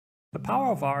The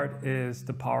power of art is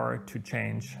the power to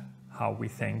change how we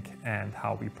think and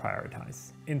how we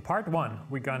prioritize. In part one,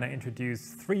 we're going to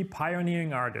introduce 3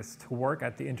 pioneering artists who work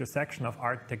at the intersection of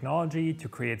art and technology to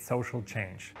create social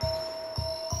change.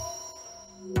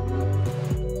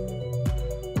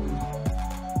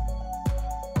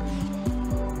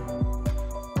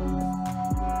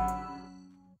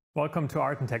 Welcome to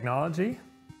Art and Technology.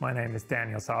 My name is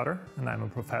Daniel Sauter, and I'm a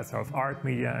professor of art,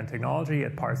 media, and technology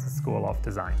at Parsons School of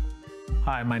Design.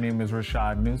 Hi, my name is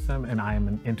Rashaad Newsome, and I am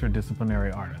an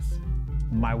interdisciplinary artist.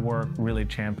 My work really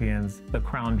champions the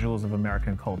crown jewels of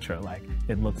American culture. Like,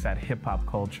 it looks at hip-hop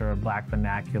culture, Black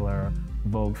vernacular,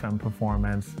 Vogue femme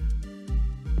performance.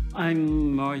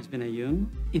 I'm Maurice Benayoun.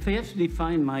 If I have to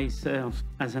define myself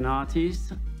as an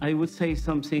artist, I would say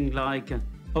something like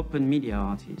open media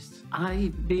artist.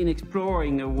 I've been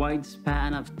exploring a wide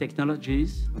span of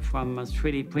technologies from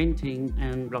 3D printing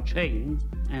and blockchain,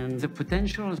 and the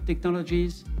potential of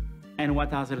technologies and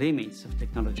what are the limits of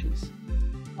technologies.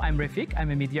 I'm Refik, I'm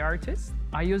a media artist.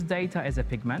 I use data as a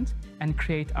pigment and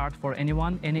create art for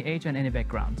anyone, any age and any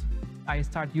background. I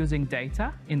start using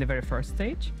data in the very first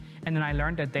stage, and then I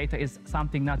learned that data is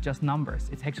something not just numbers.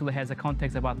 It actually has a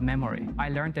context about memory. I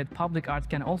learned that public art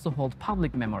can also hold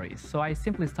public memories. So I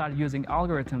simply started using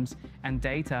algorithms and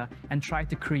data and try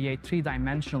to create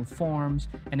 3-dimensional forms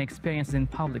and experiences in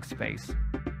public space.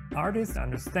 Artists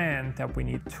understand that we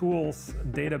need tools,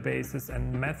 databases,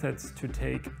 and methods to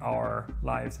take our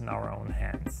lives in our own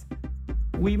hands.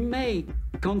 We may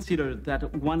consider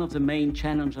that one of the main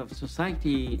challenges of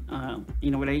society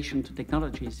in relation to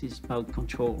technologies is about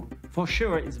control. For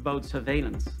sure, it's about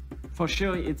surveillance. For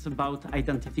sure, it's about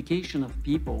identification of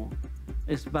people.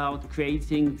 It's about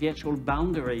creating virtual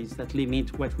boundaries that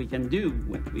limit what we can do,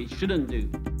 what we shouldn't do.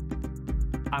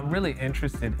 I'm really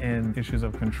interested in issues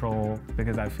of control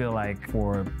because I feel like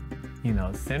for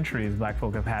centuries, Black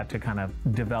folk have had to kind of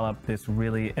develop this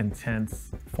really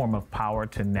intense form of power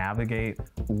to navigate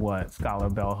what scholar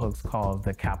Bell Hooks calls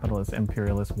the capitalist,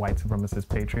 imperialist, white supremacist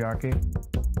patriarchy.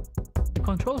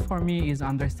 Control for me is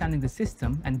understanding the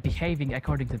system and behaving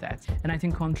according to that. And I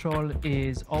think control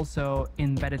is also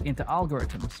embedded into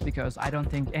algorithms, because I don't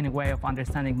think any way of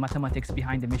understanding mathematics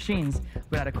behind the machines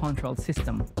without a controlled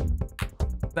system.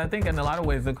 I think in a lot of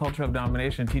ways, the culture of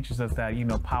domination teaches us that,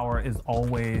 power is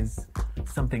always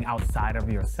something outside of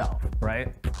yourself,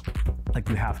 right? Like,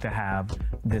 you have to have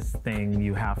this thing,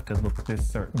 you have to look this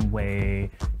certain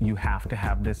way, you have to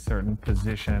have this certain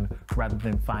position, rather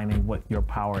than finding what your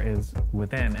power is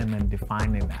within and then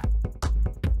defining that.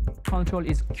 Control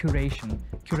is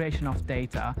curation of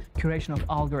data, curation of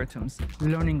algorithms,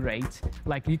 learning rate.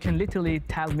 Like, you can literally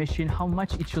tell machine how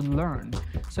much it should learn.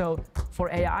 So for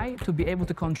AI to be able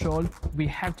to control, we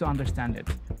have to understand it.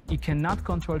 You cannot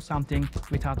control something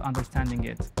without understanding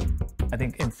it. I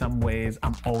think in some ways,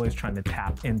 I'm always trying to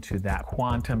tap into that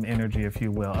quantum energy, if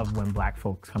you will, of when Black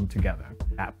folks come together,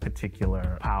 that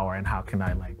particular power, and how can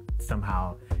I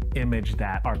somehow image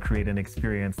that or create an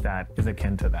experience that is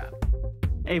akin to that.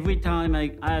 Every time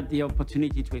I had the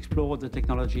opportunity to explore the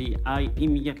technology, I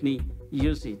immediately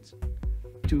use it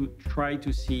to try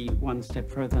to see one step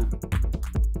further.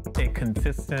 A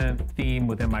consistent theme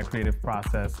within my creative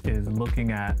process is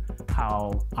looking at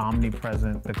how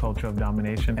omnipresent the culture of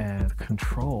domination and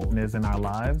control is in our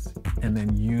lives, and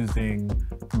then using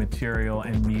material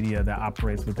and media that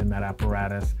operates within that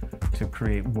apparatus to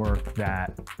create work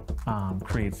that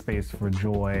creates space for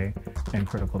joy and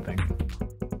critical thinking.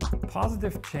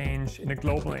 Positive change in a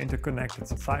global interconnected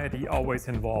society always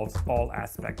involves all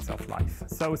aspects of life.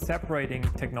 So separating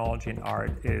technology and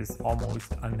art is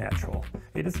almost unnatural.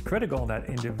 It is critical that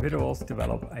individuals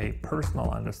develop a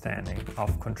personal understanding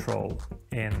of control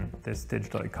in this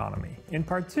digital economy. In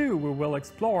part 2, we will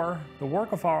explore the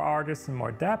work of our artists in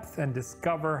more depth and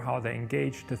discover how they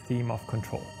engage the theme of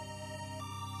control.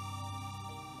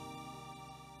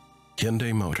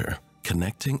 Hyundai Motor,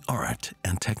 connecting art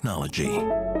and technology.